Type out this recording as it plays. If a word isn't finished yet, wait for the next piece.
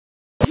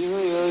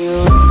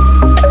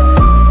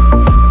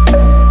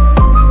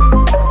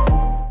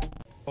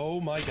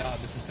my god,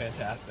 this is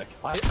fantastic.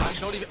 I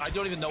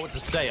don't even know what to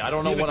say. I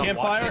don't know what I'm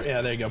campfire? watching.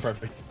 Yeah, there you go,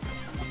 perfect.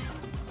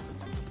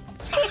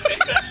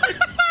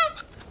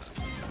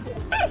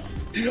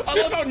 I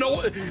love how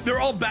they're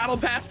all battle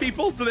pass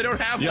people, so they don't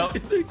have. Yo,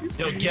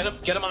 get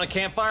him on the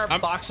campfire,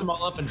 box them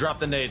all up, and drop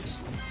the nades.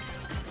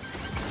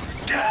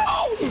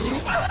 Oh!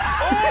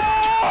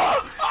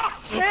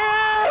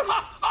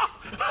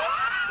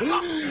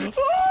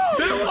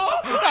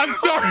 I'm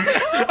sorry.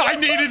 I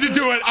needed to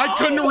do it. I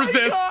couldn't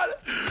resist.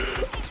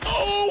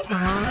 Oh!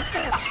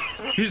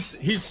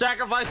 He's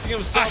sacrificing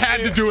himself. I had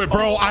to do it,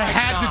 bro. I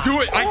had to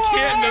do it. I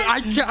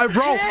can't,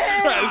 bro.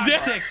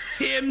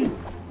 Tim.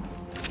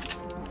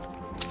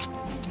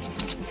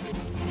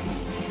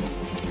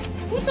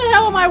 What the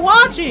hell am I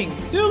watching?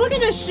 Dude, look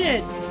at this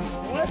shit.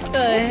 What the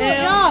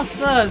hell? Y'all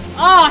sus.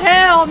 Oh,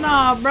 hell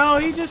nah, bro.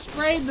 He just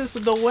sprayed this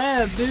with the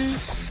web, dude.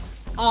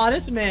 Oh,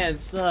 this man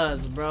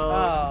sus, bro.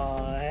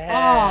 Oh,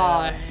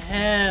 hell. Oh,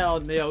 hell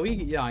no.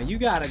 You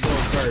gotta go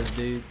first,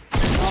 dude.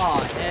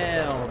 Oh,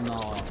 hell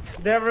no.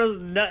 There was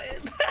nothing.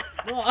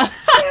 What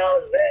the hell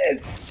is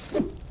this?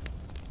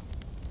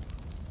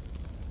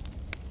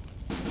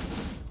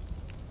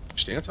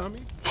 Stance on me?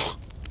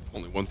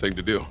 Only one thing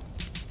to do.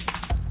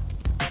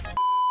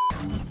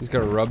 He's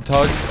got a rub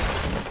tug.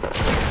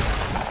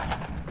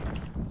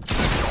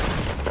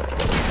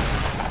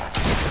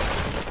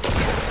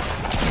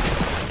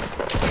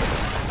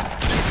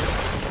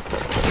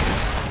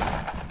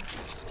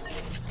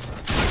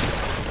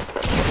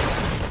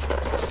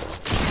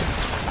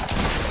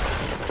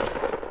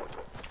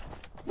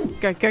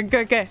 Go, go,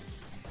 go, go.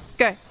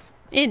 Go.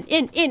 In.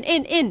 I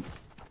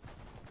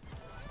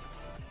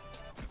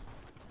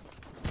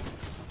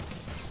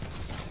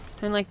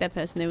don't like that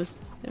person. They was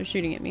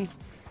shooting at me.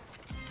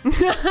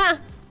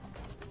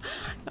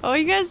 Oh,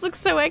 you guys look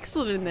so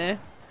excellent in there.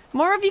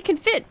 More of you can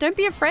fit. Don't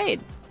be afraid.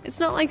 It's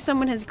not like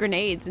someone has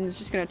grenades and is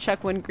just gonna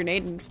chuck one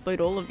grenade and explode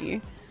all of you.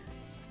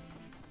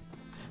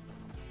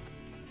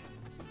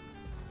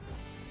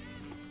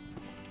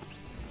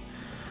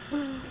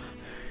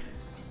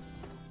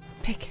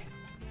 Pick.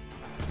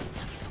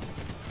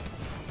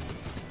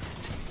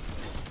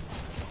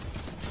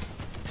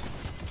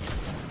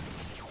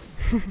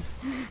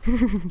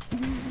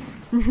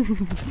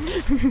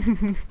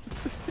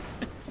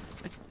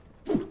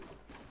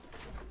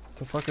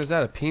 The fuck is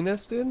that? A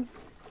penis, dude?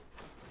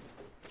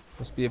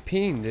 Must be a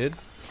peen, dude.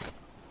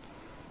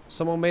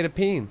 Someone made a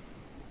peen.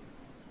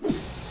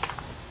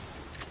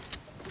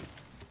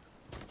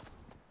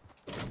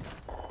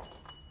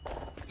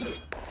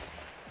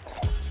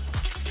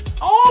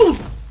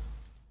 Oh!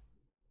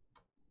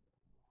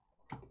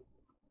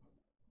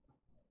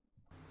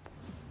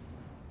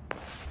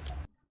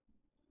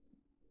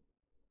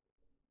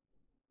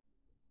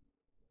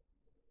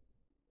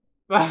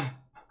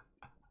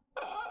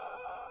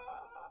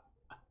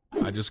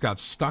 I just got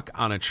stuck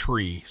on a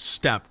tree,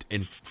 stepped,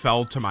 and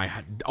fell to my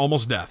head,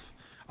 almost death.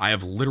 I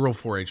have literal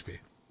 4 HP.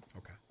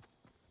 Okay.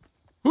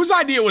 Whose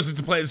idea was it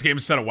to play this game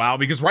instead of WoW?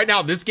 Because right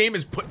now, this game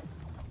is put...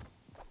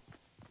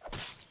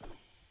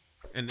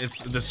 And it's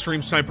the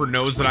stream sniper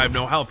knows that I have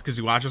no health because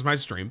he watches my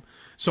stream.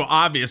 So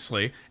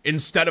obviously,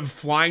 instead of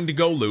flying to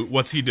go loot,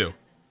 what's he do?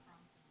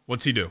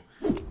 What's he do?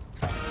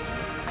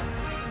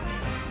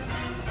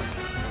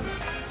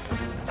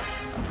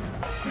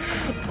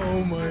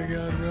 Oh my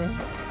god, bro.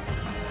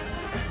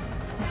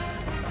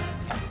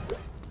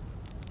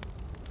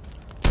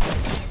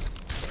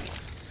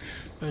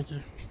 Thank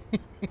you.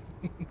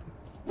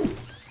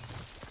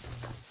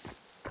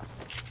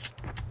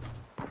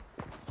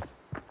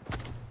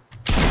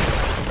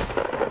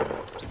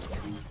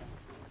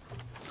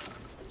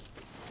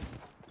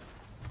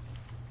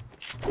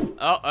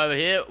 Oh, over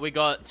here we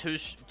got two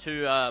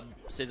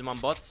season 1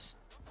 bots.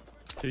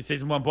 2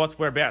 season 1 bots.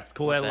 Whereabouts?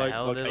 Call out What the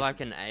hell? They're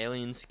like an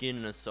alien skin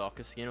and a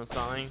soccer skin or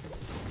something.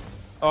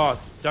 Oh,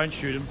 don't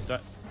shoot him.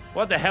 Don't.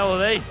 What the hell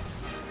are these?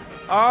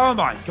 Oh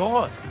my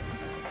god.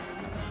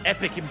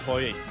 Epic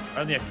employees.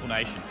 Only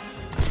explanation.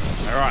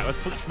 Alright,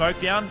 let's put smoke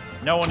down.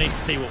 No one needs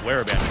to see what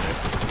we're about to do.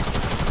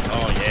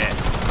 Oh yeah.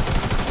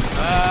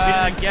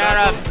 Get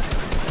up.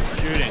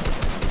 Shooting.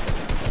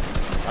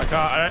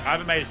 I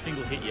haven't made a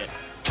single hit yet.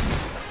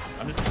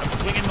 I'm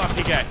swinging my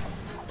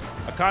pickaxe.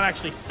 I can't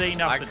actually see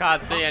nothing. I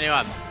can't see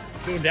anyone.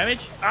 Doing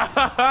damage?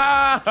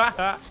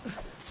 I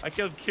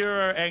killed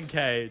Kuro and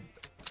Cade.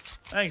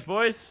 Thanks,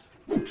 boys.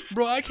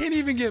 Bro, I can't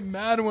even get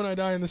mad when I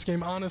die in this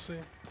game, honestly.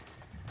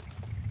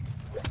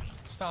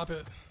 Stop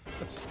it.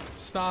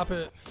 Stop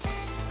it.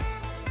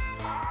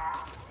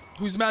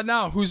 Who's mad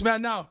now? Who's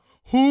mad now?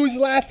 Who's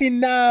laughing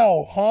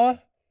now, huh?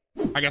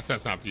 I guess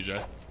that's not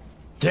PJ.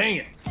 Dang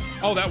it.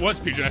 Oh, that was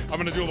PJ. I'm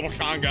gonna do a little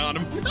conga on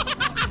him.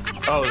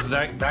 Oh, is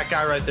that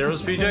guy right there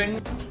was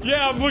PJ?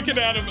 Yeah, I'm looking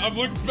at him. I'm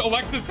looking.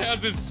 Alexis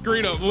has his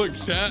screen up. Look,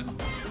 chat.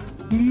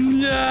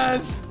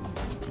 Yes.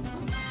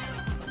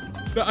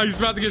 He's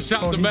about to get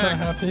shot in the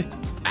back. He's not happy.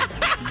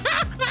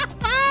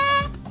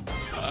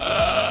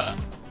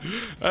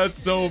 That's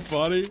so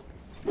funny.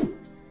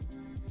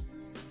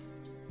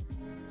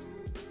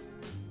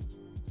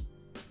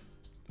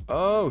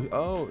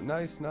 Oh,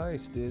 nice,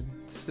 dude.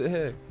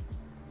 Sick.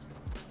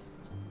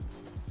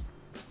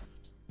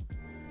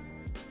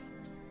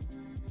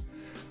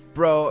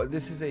 Bro,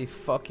 this is a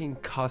fucking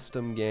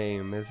custom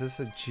game. Is this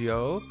a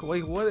joke?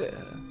 Like, what?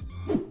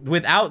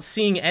 Without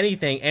seeing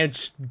anything and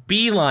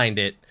beelined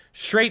it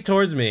straight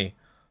towards me.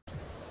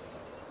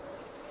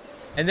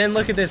 And then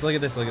look at this, look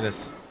at this, look at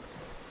this.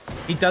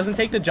 He doesn't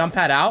take the jump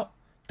pad out.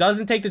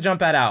 Doesn't take the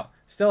jump pad out.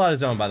 Still out of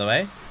zone, by the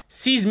way.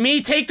 Sees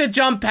me take the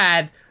jump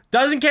pad.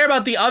 Doesn't care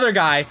about the other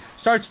guy.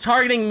 Starts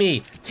targeting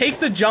me. Takes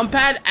the jump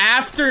pad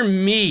after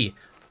me.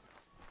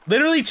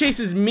 Literally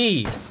chases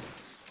me.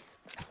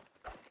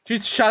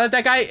 Shoots shot at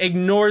that guy,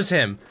 ignores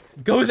him.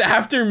 Goes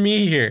after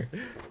me here.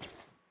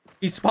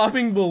 He's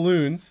popping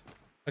balloons.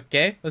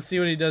 Okay, let's see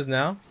what he does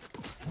now.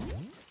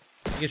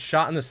 He gets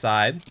shot in the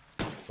side,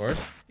 of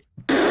course.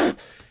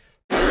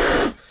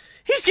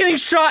 He's getting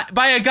shot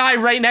by a guy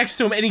right next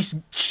to him and he's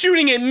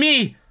shooting at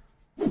me.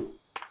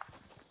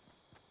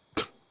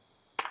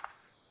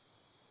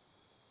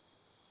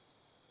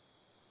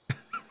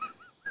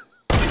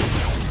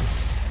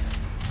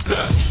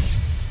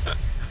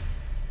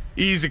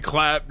 Easy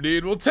clap,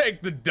 dude. We'll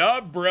take the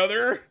dub,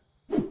 brother.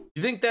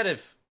 You think that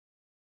if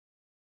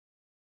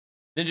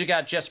Ninja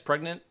got Jess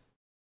pregnant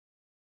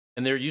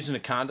and they were using a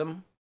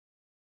condom,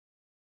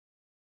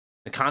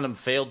 the condom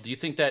failed, do you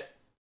think that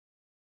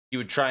he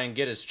would try and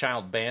get his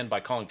child banned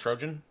by calling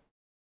Trojan?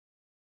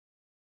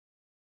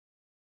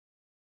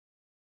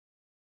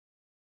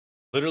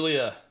 Literally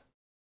a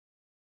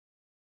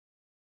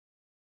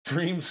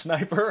dream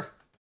sniper?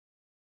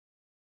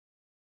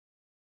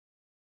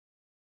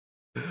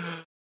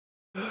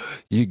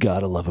 You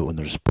gotta love it when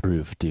there's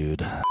proof,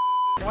 dude.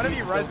 One of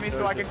you res me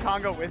so I can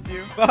Congo with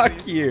you. Fuck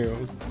please.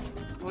 you.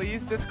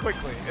 Please, just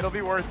quickly. It'll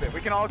be worth it.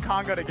 We can all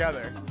Congo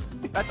together.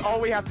 That's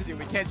all we have to do.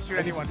 We can't shoot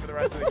anyone for the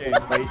rest of the game.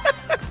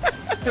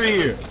 For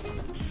you.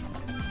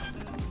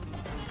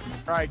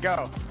 Alright,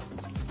 go.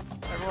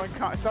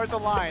 Everyone start the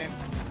line.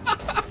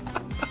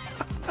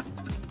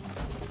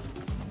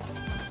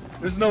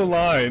 There's no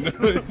line.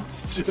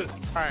 It's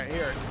just Alright,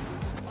 here.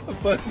 a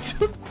bunch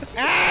of...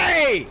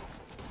 Hey!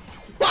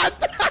 What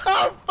the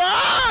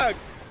fuck?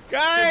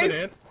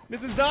 Guys!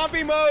 This is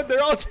zombie mode.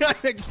 They're all trying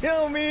to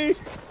kill me.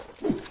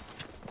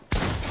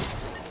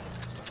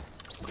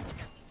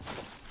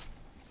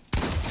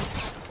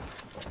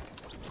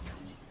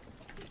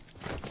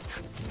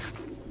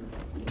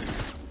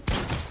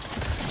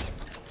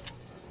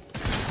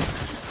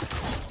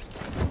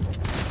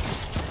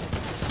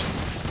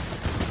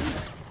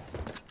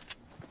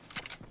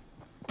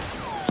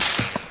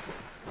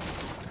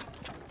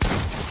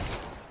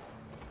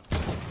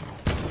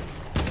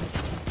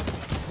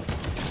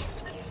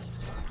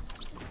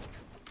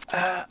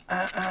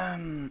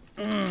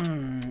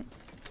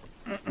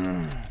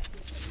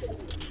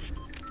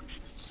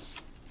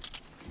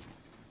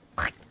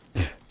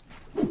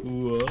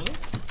 What?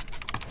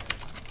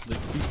 The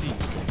TT.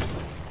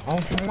 Oh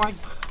my...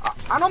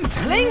 And I'm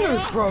playing,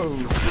 bro!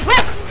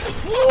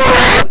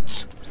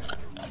 What?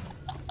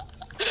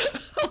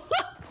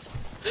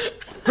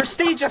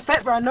 Prestige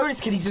effect, bro. I know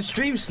this kid, he's a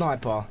stream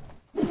sniper.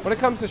 When it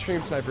comes to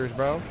stream snipers,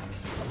 bro,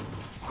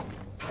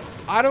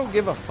 I don't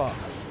give a fuck.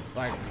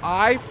 Like,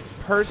 I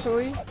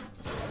personally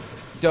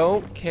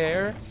don't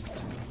care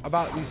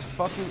about these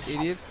fucking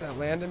idiots that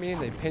land on me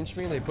and they pinch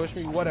me and they push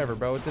me. Whatever,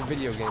 bro. It's a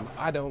video game.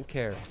 I don't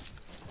care.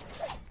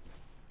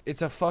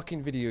 It's a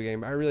fucking video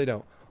game. I really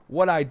don't.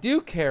 What I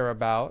do care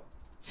about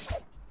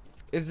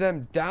is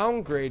them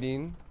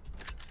downgrading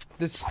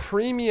this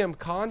premium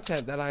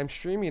content that I'm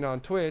streaming on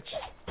Twitch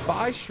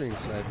by stream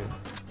sniping.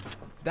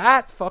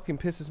 That fucking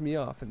pisses me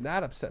off and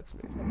that upsets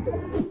me.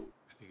 I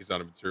think he's out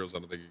of materials. I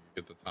don't think you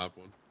can get the top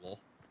one. Lol.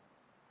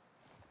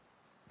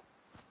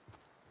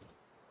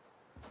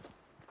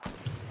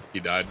 He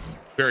died.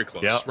 Very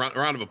close. Yep.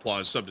 Round of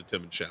applause. Sub to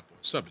Tim and chat.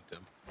 Sub to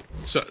Tim.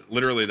 So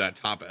literally that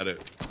top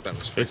edit that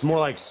was. It's more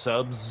like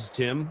subs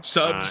Tim.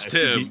 Subs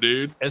Tim,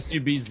 dude.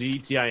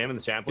 SUBZTIM in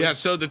the chat, please. Yeah.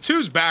 So the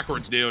two's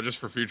backwards, Neo, just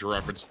for future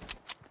reference.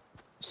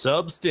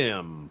 Subs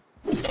Tim.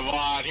 Come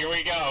on, here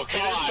we go.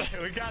 Come on.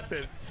 We got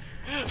this.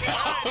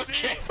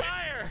 Okay.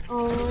 Fire!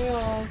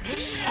 Oh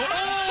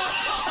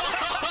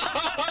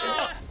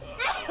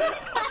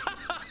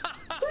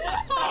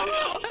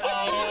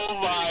Oh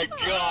my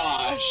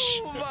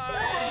gosh. Oh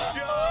my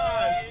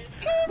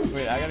gosh.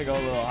 Wait, I gotta go a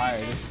little higher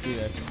just to see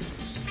that.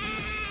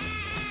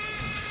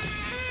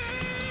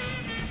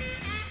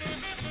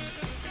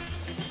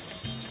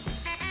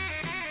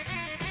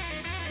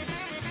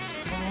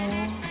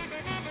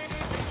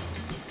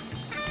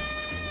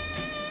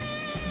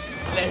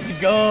 Let's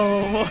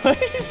go, boys.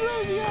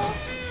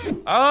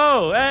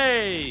 Oh,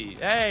 hey,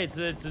 it's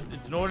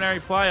an ordinary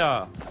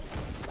player.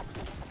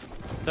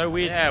 So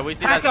weird. Yeah, we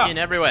see Hacker! that skin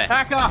everywhere.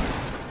 Hacker!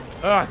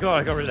 Oh god,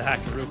 I got rid of the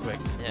hacker real quick.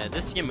 Yeah,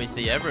 this skin we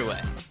see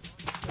everywhere.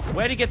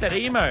 Where'd he get that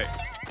emote?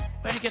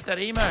 Where'd he get that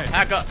emote?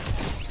 Hacker.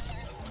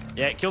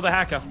 Yeah, kill the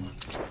hacker.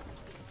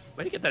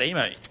 Where'd he get that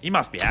emote? He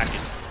must be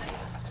hacking.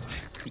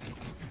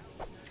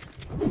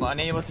 I'm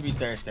unable to be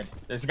thirsted.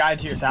 There's a guy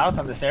to your south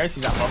on the stairs.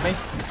 He's above me.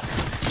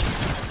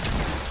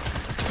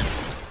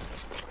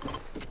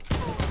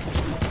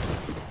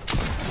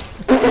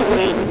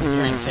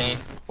 insane.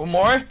 One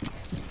more.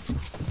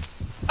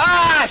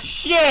 Ah,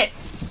 shit!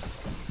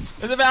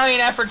 There's a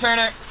valiant effort,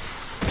 Turner.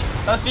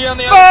 I'll see you on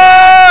the other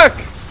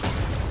side.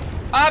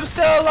 I'm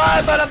still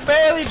alive, but I'm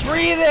barely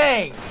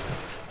breathing.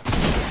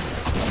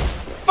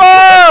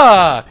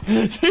 Fuck!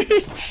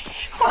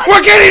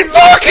 We're getting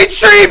fucking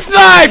stream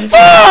sniped!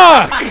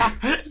 Fuck!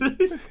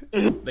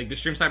 Like, the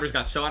stream snipers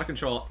got so out of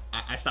control,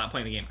 I stopped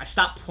playing the game. I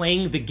stopped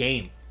playing the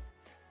game.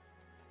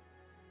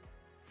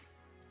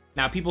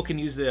 Now, people can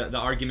use the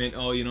argument,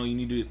 oh, you know, you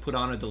need to put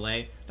on a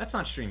delay. That's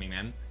not streaming,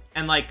 man.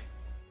 And, like,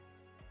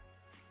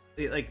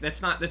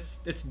 that's not, that's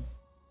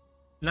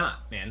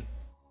not, man.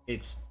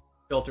 It's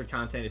filtered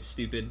content. It's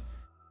stupid.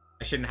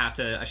 I shouldn't have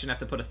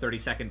to put a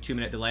 30-second,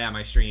 2-minute delay on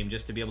my stream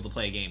just to be able to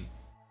play a game,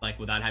 like,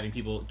 without having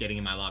people getting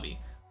in my lobby,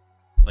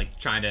 like,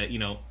 trying to, you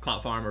know,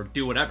 clout farm or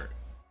do whatever.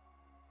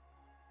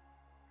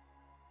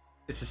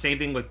 It's the same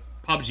thing with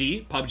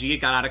PUBG. PUBG, it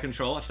got out of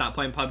control. I stopped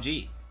playing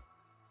PUBG.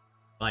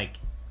 Like,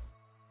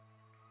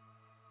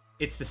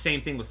 it's the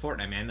same thing with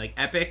Fortnite, man. Like,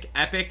 Epic,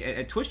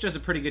 and Twitch does a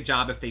pretty good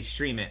job if they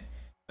stream it.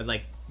 But,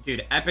 like,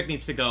 dude, Epic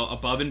needs to go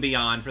above and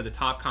beyond for the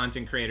top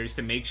content creators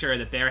to make sure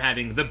that they're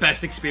having the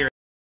best experience.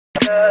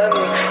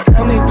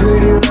 Tell me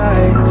pretty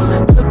lies,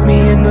 look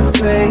me in the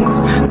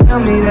face. Tell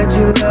me that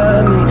you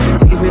love me,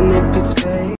 even if it's fake.